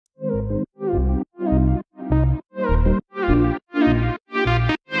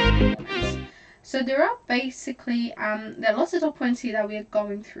So there are basically there are lots of top points here that we are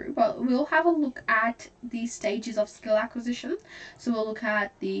going through, but we'll have a look at the stages of skill acquisition. So we'll look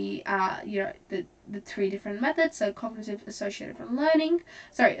at the the three different methods, so cognitive, associative, and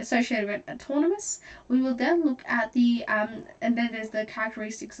associative and autonomous. We will then look at the and then there's the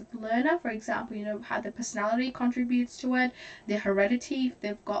characteristics of the learner. For example, how their personality contributes to it, their heredity. If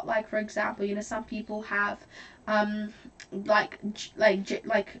they've got, like, for example, some people have like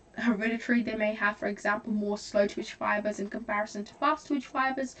hereditary, they may have, for example, more slow twitch fibers in comparison to fast twitch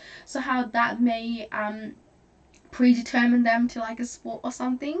fibers, so how that may predetermine them to like a sport or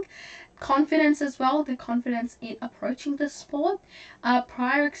something. Confidence as well, the confidence in approaching the sport.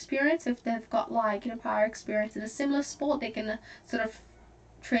 Prior experience, if they've got like prior experience in a similar sport, they can sort of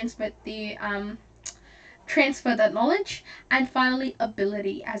transmit the transfer that knowledge. And finally,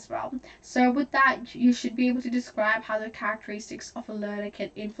 ability as well. So with that, you should be able to describe how the characteristics of a learner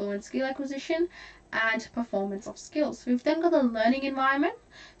can influence skill acquisition and performance of skills. We've then got the learning environment.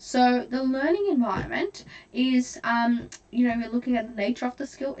 So the learning environment is we're looking at the nature of the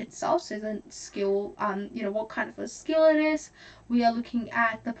skill itself. So the skill, what kind of a skill it is. We are looking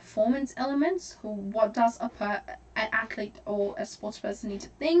at the performance elements. What does an athlete or a sports person need to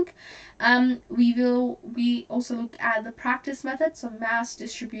think? We also look at the practice methods, so mass,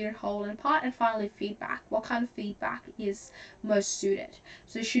 distributed, whole, and part, and finally feedback. What kind of feedback is most suited?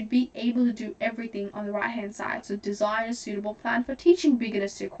 So you should be able to do everything on the right hand side. So design a suitable plan for teaching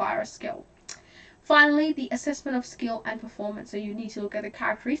beginners to acquire a skill. Finally, the assessment of skill and performance. So you need to look at the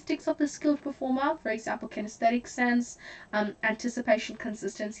characteristics of the skilled performer, for example, kinesthetic sense, anticipation,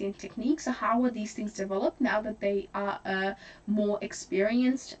 consistency, and technique. So how are these things developed now that they are a more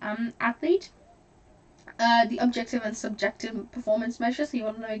experienced athlete? The objective and subjective performance measures. So you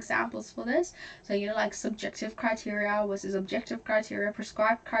want to know examples for this. So like subjective criteria versus objective criteria,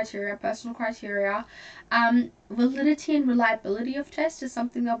 prescribed criteria, personal criteria. Validity and reliability of tests is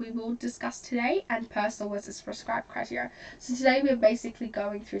something that we will discuss today, and personal versus prescribed criteria. So today we're basically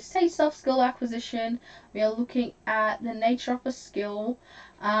going through stages of skill acquisition. We are looking at the nature of a skill,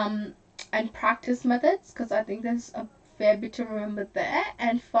 and practice methods, because I think there's a fair bit to remember there.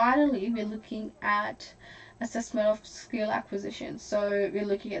 And finally, we're looking at assessment of skill acquisition. So we're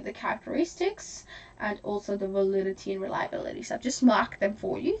looking at the characteristics and also the validity and reliability. So I've just marked them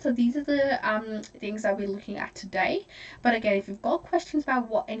for you. So these are the things that we're looking at today. But again, if you've got questions about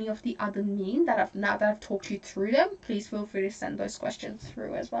what any of the other mean that I've talked you through them, please feel free to send those questions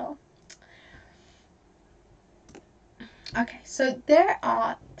through as well. Okay, so there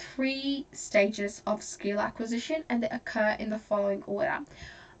are 3 stages of skill acquisition, and they occur in the following order.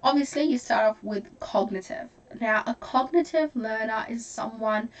 Obviously, you start off with cognitive. Now, a cognitive learner is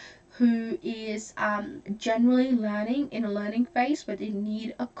someone who is generally learning in a learning phase, but they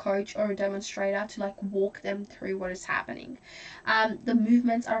need a coach or a demonstrator to like walk them through what is happening. The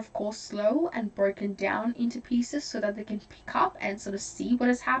movements are of course slow and broken down into pieces so that they can pick up and sort of see what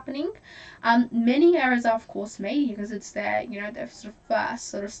is happening. Many errors are of course made because it's their sort of first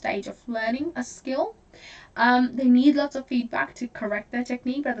sort of stage of learning a skill. They need lots of feedback to correct their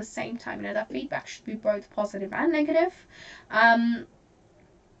technique, but at the same time, that feedback should be both positive and negative.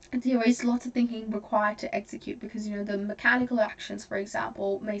 There is lots of thinking required to execute because the mechanical actions, for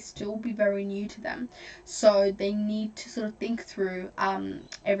example, may still be very new to them, so they need to sort of think through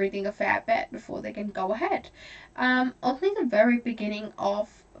everything a fair bit before they can go ahead. Only the very beginning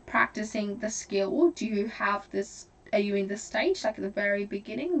of practicing the skill do you have this. Are you in this stage, like at the very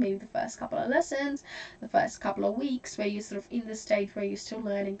beginning, maybe the first couple of lessons, the first couple of weeks, where you're sort of in the stage where you're still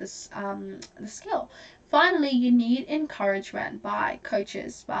learning this the skill? Finally, you need encouragement by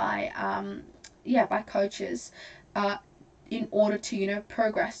coaches, in order to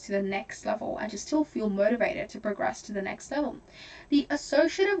progress to the next level and to still feel motivated to progress to the next level. The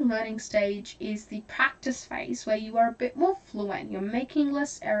associative learning stage is the practice phase where you are a bit more fluent, you're making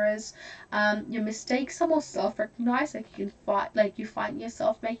less errors, your mistakes are more self-recognized, you find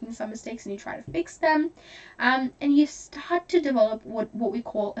yourself making some mistakes and you try to fix them, and you start to develop what we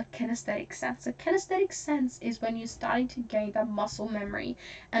call a kinesthetic sense. A kinesthetic sense is when you're starting to gain that muscle memory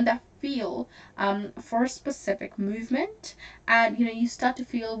and that feel for a specific movement, and you start to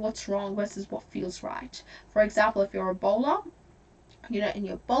feel what's wrong versus what feels right. For example, if you're a bowler, in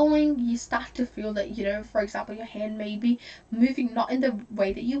your bowling, you start to feel that, for example, your hand may be moving not in the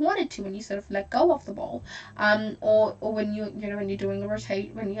way that you want it to when you sort of let go of the ball, or when when you're doing a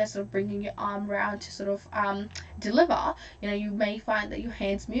rotate, when you're sort of bringing your arm around to sort of deliver, you may find that your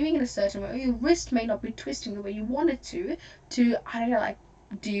hand's moving in a certain way, or your wrist may not be twisting the way you want it to I don't know, like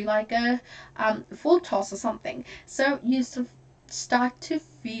do like a full toss or something. So you sort of start to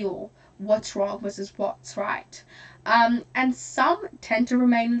feel what's wrong versus what's right. And some tend to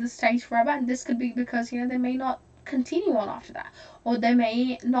remain in the stage forever, and this could be because they may not continue on after that, or they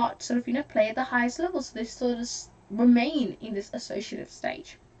may not sort of play at the highest level, so they sort of remain in this associative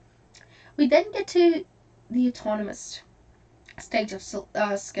stage. We then get to the autonomous stage of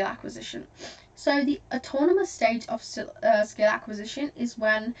skill acquisition. So the autonomous stage of skill acquisition is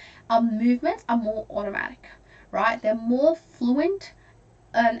when our movements are more automatic, right? They're more fluent.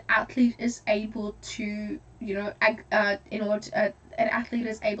 An athlete is able to, an athlete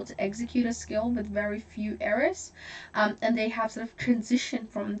is able to execute a skill with very few errors, and they have sort of transitioned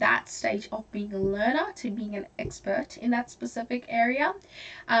from that stage of being a learner to being an expert in that specific area,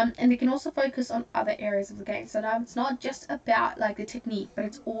 and they can also focus on other areas of the game. So now it's not just about like the technique, but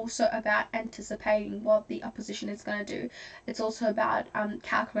it's also about anticipating what the opposition is going to do. It's also about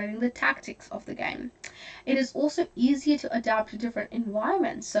calculating the tactics of the game. It is also easier to adapt to different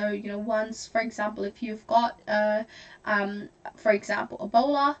environments. So once, for example, if you've got for example, a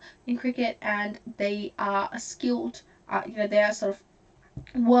bowler in cricket, and they are a skilled, they are sort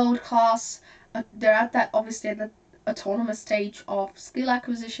of world class. They're at that, obviously at the autonomous stage of skill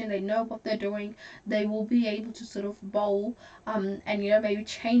acquisition. They know what they're doing. They will be able to sort of bowl, and maybe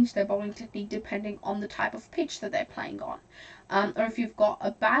change their bowling technique depending on the type of pitch that they're playing on. Or if you've got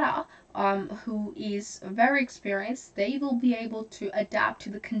a batter who is very experienced, they will be able to adapt to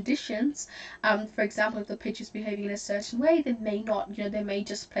the conditions. For example, if the pitch is behaving in a certain way, they may not, they may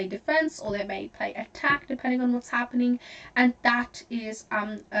just play defense, or they may play attack depending on what's happening. And that is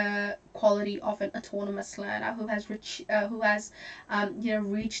a quality of an autonomous learner who has reached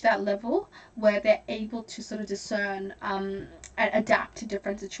that level where they're able to sort of discern and adapt to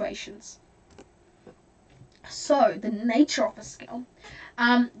different situations. So, the nature of a skill.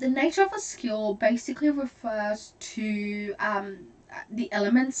 The nature of a skill basically refers to the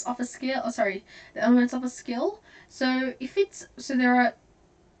elements of a skill. The elements of a skill. So, there are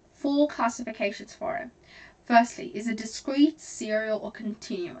 4 classifications for it. Firstly, is it discrete, serial, or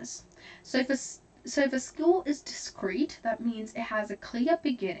continuous? So if a skill is discrete, that means it has a clear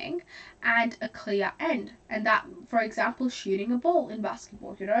beginning and a clear end. And that, for example, shooting a ball in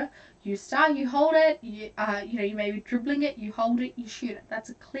basketball, you start, you hold it, you may be dribbling it, you hold it, you shoot it. That's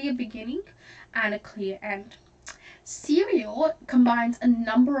a clear beginning and a clear end. Serial combines a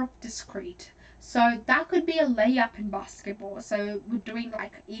number of discrete. So that could be a layup in basketball. So we're doing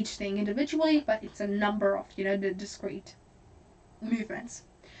like each thing individually, but it's a number of, the discrete movements.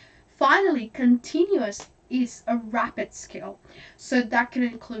 Finally, continuous is a rapid skill. So that can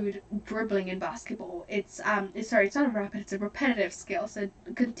include dribbling in basketball. It's not a rapid, it's a repetitive skill. So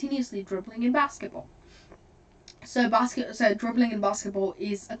continuously dribbling in basketball. So dribbling in basketball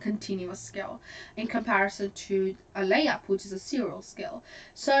is a continuous skill in comparison to a layup, which is a serial skill.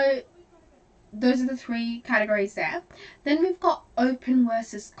 So those are the 3 categories there. Then we've got open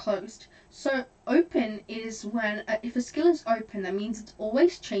versus closed. So open is when, if a skill is open, that means it's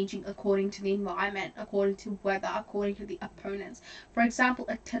always changing according to the environment, according to weather, according to the opponents. For example,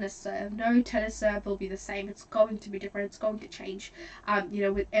 a tennis serve. No tennis serve will be the same. It's going to be different. It's going to change,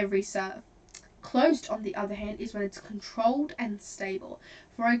 with every serve. Closed, on the other hand, is when it's controlled and stable.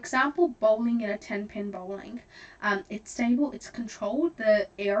 For example, bowling in a 10-pin bowling. It's stable, it's controlled, the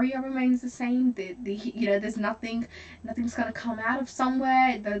area remains the same, there's nothing's gonna come out of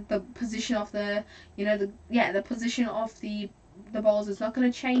somewhere, the position of the position of the balls is not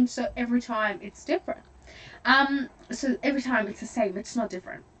gonna change, so every time it's different. So every time it's the same, it's not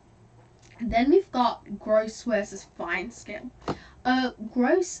different. And then we've got gross versus fine skill. A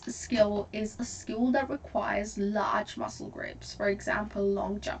gross skill is a skill that requires large muscle groups. For example,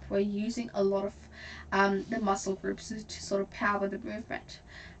 long jump. We're using a lot of the muscle groups to sort of power the movement.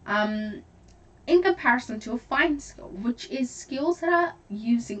 In comparison to a fine skill, which is skills that are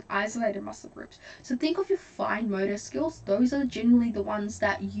using isolated muscle groups. So think of your fine motor skills. Those are generally the ones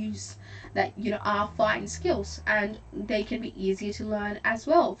that are fine skills, and they can be easier to learn as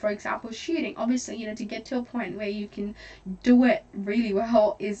well. For example, shooting. Obviously, to get to a point where you can do it really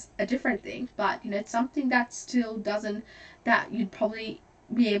well is a different thing, but it's something that still that you'd probably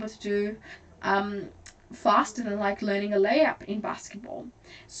be able to do faster than like learning a layup in basketball.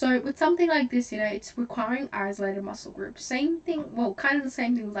 So with something like this, it's requiring isolated muscle groups. Same thing, well, kind of the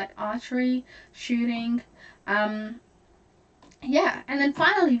same thing with like archery, shooting, and then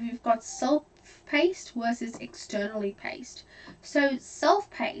finally we've got self-paced versus externally paced. So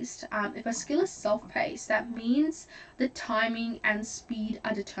self-paced, if a skill is self-paced, that means the timing and speed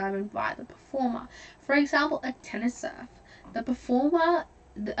are determined by the performer. For example, a tennis serve. The performer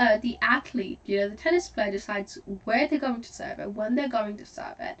the athlete, the tennis player decides where they're going to serve it, when they're going to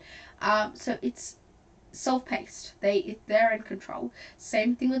serve it. So it's self-paced. They're in control.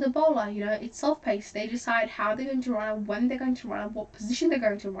 Same thing with the bowler. It's self-paced. They decide how they're going to run it, when they're going to run it, what position they're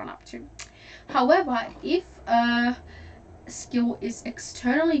going to run up to. However, if skill is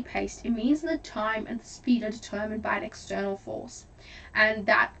externally paced, it means the time and the speed are determined by an external force, and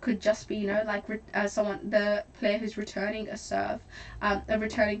that could just be the player who's returning a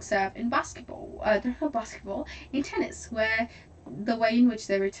returning serve in basketball, not basketball, in tennis, where the way in which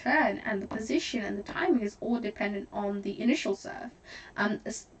they return and the position and the timing is all dependent on the initial serve.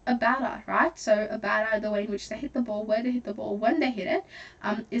 A batter, right? So a batter, the way in which they hit the ball, where they hit the ball, when they hit it,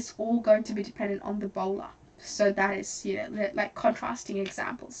 is all going to be dependent on the bowler. So that is, like contrasting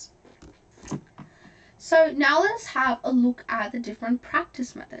examples. So now let's have a look at the different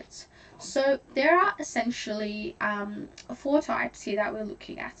practice methods. So there are essentially 4 types here that we're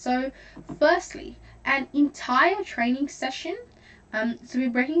looking at. So firstly, an entire training session. So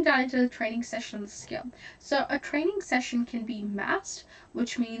we're breaking down into the training session of the skill. So a training session can be massed,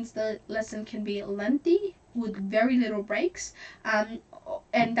 which means the lesson can be lengthy with very little breaks, and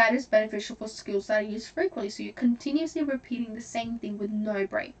that is beneficial for skills that are used frequently. So you're continuously repeating the same thing with no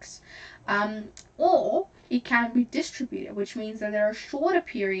breaks. Or it can be distributed, which means that there are shorter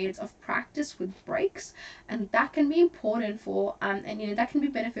periods of practice with breaks, and that can be important for and that can be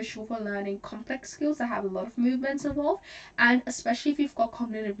beneficial for learning complex skills that have a lot of movements involved, and especially if you've got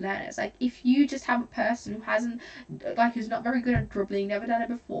cognitive learners. Like if you just have a person who hasn't, who's not very good at dribbling, never done it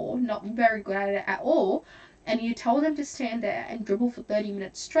before, not very good at it at all, and you tell them to stand there and dribble for 30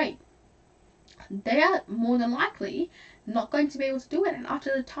 minutes straight, they are more than likely not going to be able to do it. And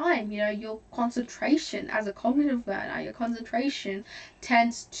after the time, your concentration as a cognitive learner, your concentration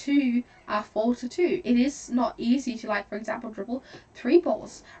tends to fall to 2. It is not easy to, like, for example, dribble 3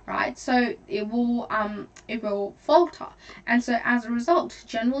 balls, right? So it will falter. And so as a result,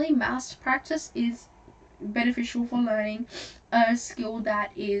 generally massed practice is beneficial for learning a skill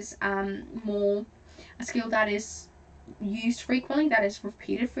that is used frequently, that is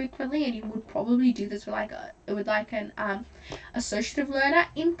repeated frequently, and you would probably do this with an associative learner,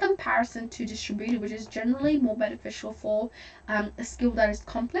 in comparison to distributed, which is generally more beneficial for a skill that is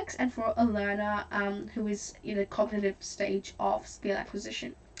complex and for a learner who is in a cognitive stage of skill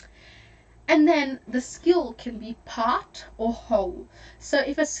acquisition. And then the skill can be part or whole. So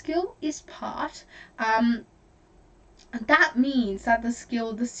if a skill is part, that means that the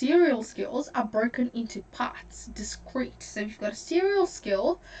serial skills are broken into parts, discrete. So you've got a serial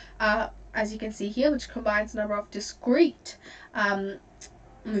skill, as you can see here, which combines a number of discrete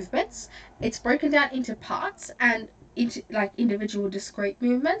movements. It's broken down into parts and into individual discrete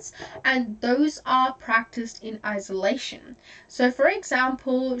movements, and those are practiced in isolation. So for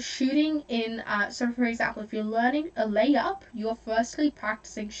example, if you're learning a layup, you're firstly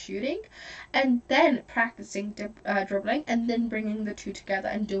practicing shooting and then practicing dribbling, and then bringing the two together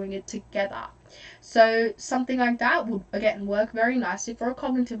and doing it together. So something like that would again work very nicely for a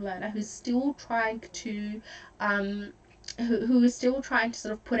cognitive learner who's still trying to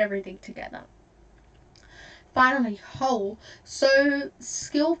sort of put everything together. Finally, whole. So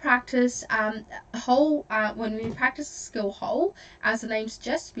skill practice, whole, when we practice skill whole, as the name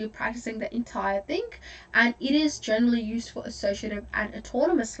suggests, we're practicing the entire thing, and it is generally used for associative and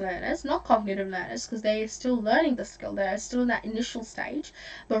autonomous learners, not cognitive learners, because they are still learning the skill, they're still in that initial stage,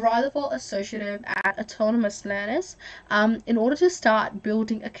 but rather for associative and autonomous learners, in order to start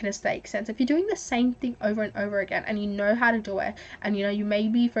building a kinesthetic sense. If you're doing the same thing over and over again, and you know how to do it, and you may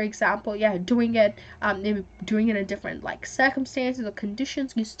be, for example, doing it, doing it in different circumstances or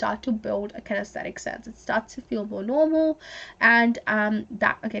conditions, you start to build a kinesthetic sense. It starts to feel more normal, and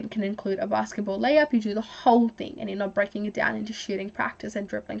that again can include a basketball layup. You do the whole thing, and you're not breaking it down into shooting practice and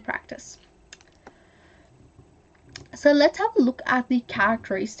dribbling practice. So let's have a look at the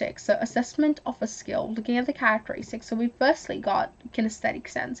characteristics. So assessment of a skill, looking at the characteristics. So we've firstly got kinesthetic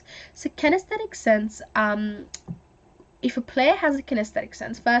sense. So kinesthetic sense, if a player has a kinesthetic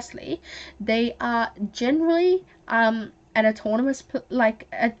sense, firstly, they are generally an autonomous,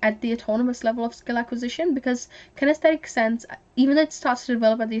 at the autonomous level of skill acquisition, because kinesthetic sense, even though it starts to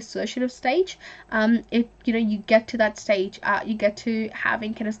develop at the associative stage, if you get to that stage, you get to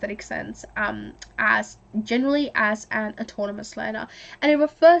having kinesthetic sense as generally as an autonomous learner, and it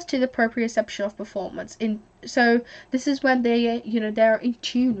refers to the proprioception of performance in so this is when they, they're in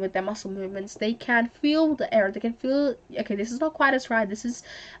tune with their muscle movements. They can feel the error. They can feel, okay, this is not quite as right, this is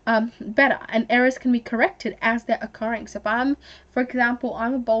better, and errors can be corrected as they're occurring. So if I'm, for example,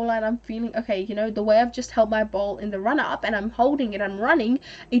 I'm a bowler and I'm feeling, okay, the way I've just held my ball in the run up and I'm holding it, I'm running,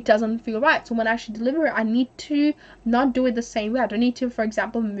 it doesn't feel right. So when I actually deliver it, I need to not do it the same way. I don't need to, for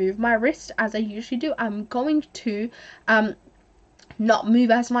example, move my wrist as I usually do. I'm going to not move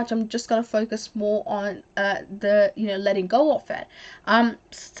as much. I'm just gonna focus more on the letting go of it,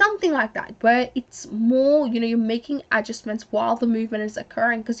 something like that, where it's more, you're making adjustments while the movement is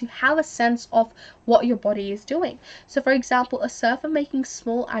occurring, because you have a sense of what your body is doing. So for example, a surfer making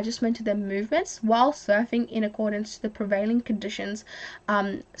small adjustment to their movements while surfing in accordance to the prevailing conditions,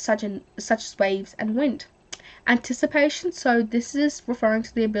 such as waves and wind. Anticipation, so this is referring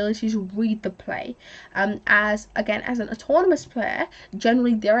to the ability to read the play. As an autonomous player,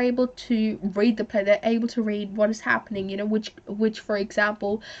 generally they're able to read the play. They're able to read what is happening, which for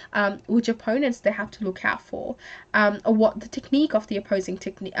example, which opponents they have to look out for, or what the technique of the opposing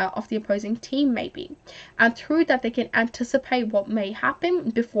team may be, and through that they can anticipate what may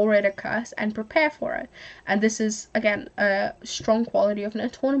happen before it occurs and prepare for it. And this is again a strong quality of an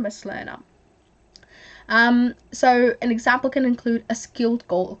autonomous learner. So an example can include a skilled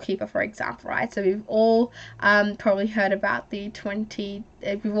goalkeeper, for example, right? So we've all probably heard about we've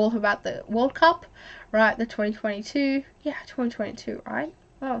all heard about the World Cup, right? The 2022, 2022, right?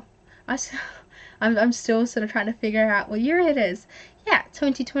 Oh, I'm still sort of trying to figure out what year it is. Yeah,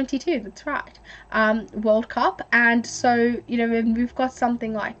 2022, that's right. World Cup. And so, when we've got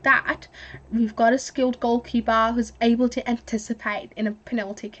something like that, we've got a skilled goalkeeper who's able to anticipate in a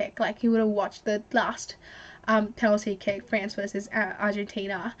penalty kick. Like you would have watched the last penalty kick, France versus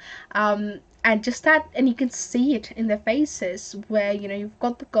Argentina. And just that, and you can see it in their faces, where, you've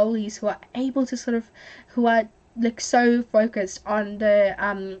got the goalies who are able to who are like so focused on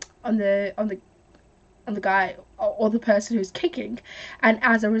the guy or the person who's kicking, and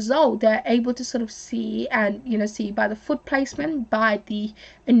as a result they're able to see by the foot placement, by the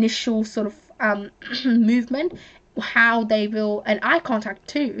initial movement, how they will, and eye contact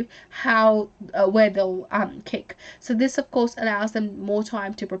too, how where they'll kick. So this of course allows them more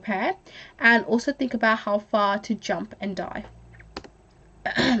time to prepare, and also think about how far to jump and dive.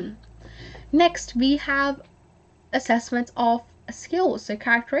 Next we have assessments of skills, so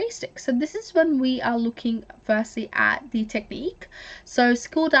characteristics. So this is when we are looking firstly at the technique. So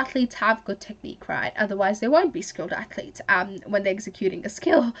skilled athletes have good technique, right? Otherwise they won't be skilled athletes when they're executing a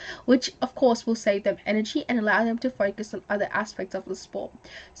skill, which of course will save them energy and allow them to focus on other aspects of the sport.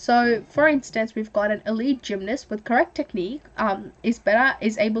 So for instance, we've got an elite gymnast with correct technique is better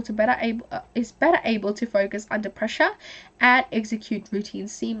able to focus under pressure and execute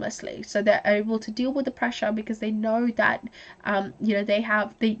routines seamlessly. So they're able to deal with the pressure because they know that they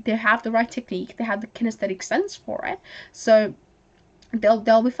have the right technique, they have the kinesthetic sense for it, so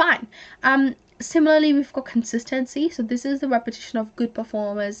they'll be fine. Similarly, we've got consistency. So this is the repetition of good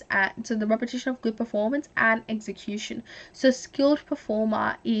performance and execution. So skilled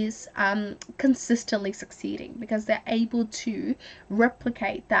performer is consistently succeeding because they're able to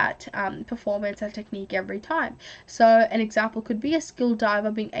replicate that performance and technique every time. So an example could be a skilled diver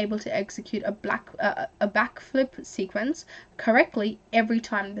being able to execute a backflip sequence correctly every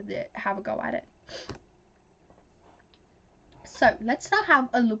time that they have a go at it. So let's now have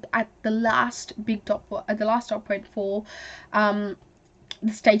a look at the last top point for the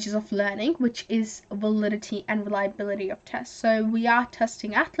stages of learning, which is validity and reliability of tests. So we are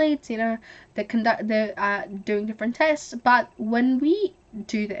testing athletes, they're doing different tests, but when we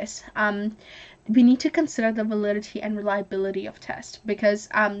do this, we need to consider the validity and reliability of tests because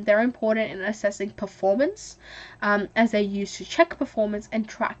they're important in assessing performance, as they're used to check performance and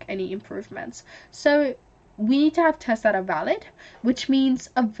track any improvements. So we need to have tests that are valid, which means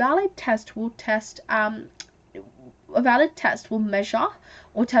a valid test will measure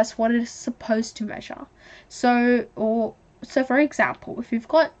or test what it is supposed to measure. So for example, if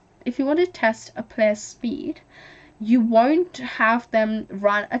you want to test a player's speed, you won't have them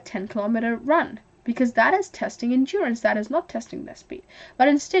run a 10-kilometer run because that is testing endurance, that is not testing their speed. But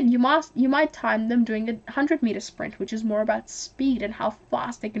instead you might time them doing a 100-meter sprint, which is more about speed and how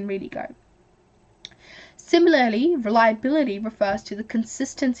fast they can really go. Similarly, reliability refers to the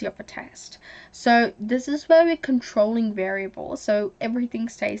consistency of a test. So this is where we're controlling variables, so everything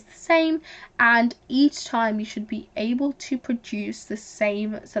stays the same, and each time you should be able to produce the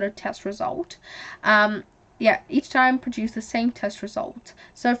same sort of test result. Each time produce the same test result.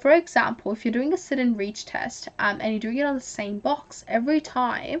 So for example, if you're doing a sit and reach test and you're doing it on the same box every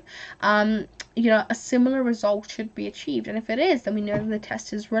time, a similar result should be achieved. And if it is, then we know that the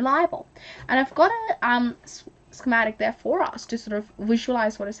test is reliable. And I've got a schematic there for us to sort of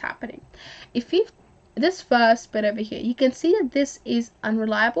visualize what is happening. If you this first bit over here, you can see that this is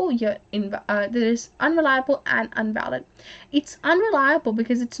unreliable. That is unreliable and invalid. It's unreliable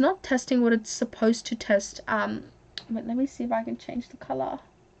because it's not testing what it's supposed to test. But let me see if I can change the color.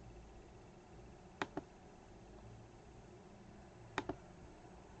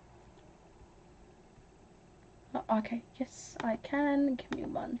 Okay, yes, I can. Give me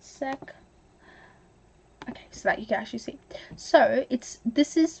 1 sec. Okay, so that you can actually see. So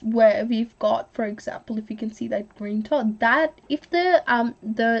this is where we've got, for example, if you can see that green dot, that if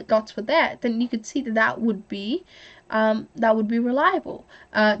the dots were there, then you could see that that would be reliable.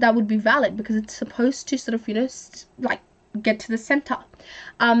 That would be valid because it's supposed to sort of like get to the center.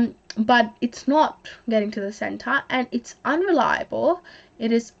 But it's not getting to the center, and it's unreliable.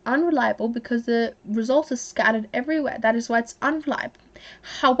 It is unreliable because the results are scattered everywhere. That is why it's unreliable.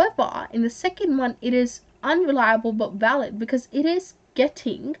 However, in the second one, it is unreliable but valid because it is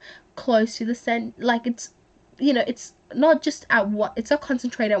getting close to the center. Like it's not just it's not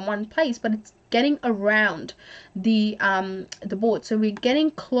concentrated at one place, but it's getting around the board. So we're getting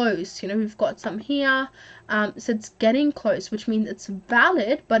close. We've got some here, so it's getting close, which means it's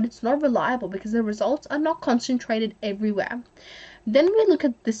valid, but it's not reliable because the results are not concentrated everywhere. Then we look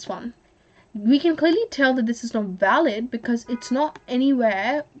at this one. We can clearly tell that this is not valid because it's not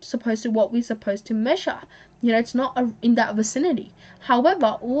anywhere what we're supposed to measure. It's not in that vicinity.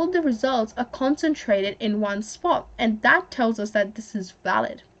 However, all the results are concentrated in one spot, and that tells us that this is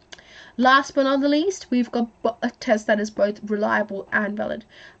valid. Last but not the least, we've got a test that is both reliable and valid.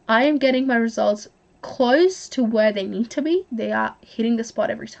 I am getting my results close to where they need to be. They are hitting the spot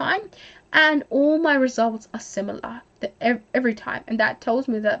every time, and all my results are similar every time, and that tells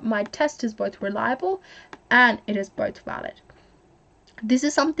me that my test is both reliable and it is both valid. This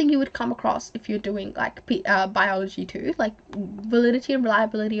is something you would come across if you're doing like biology too. Like validity and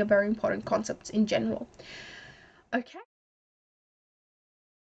reliability are very important concepts in general. Okay.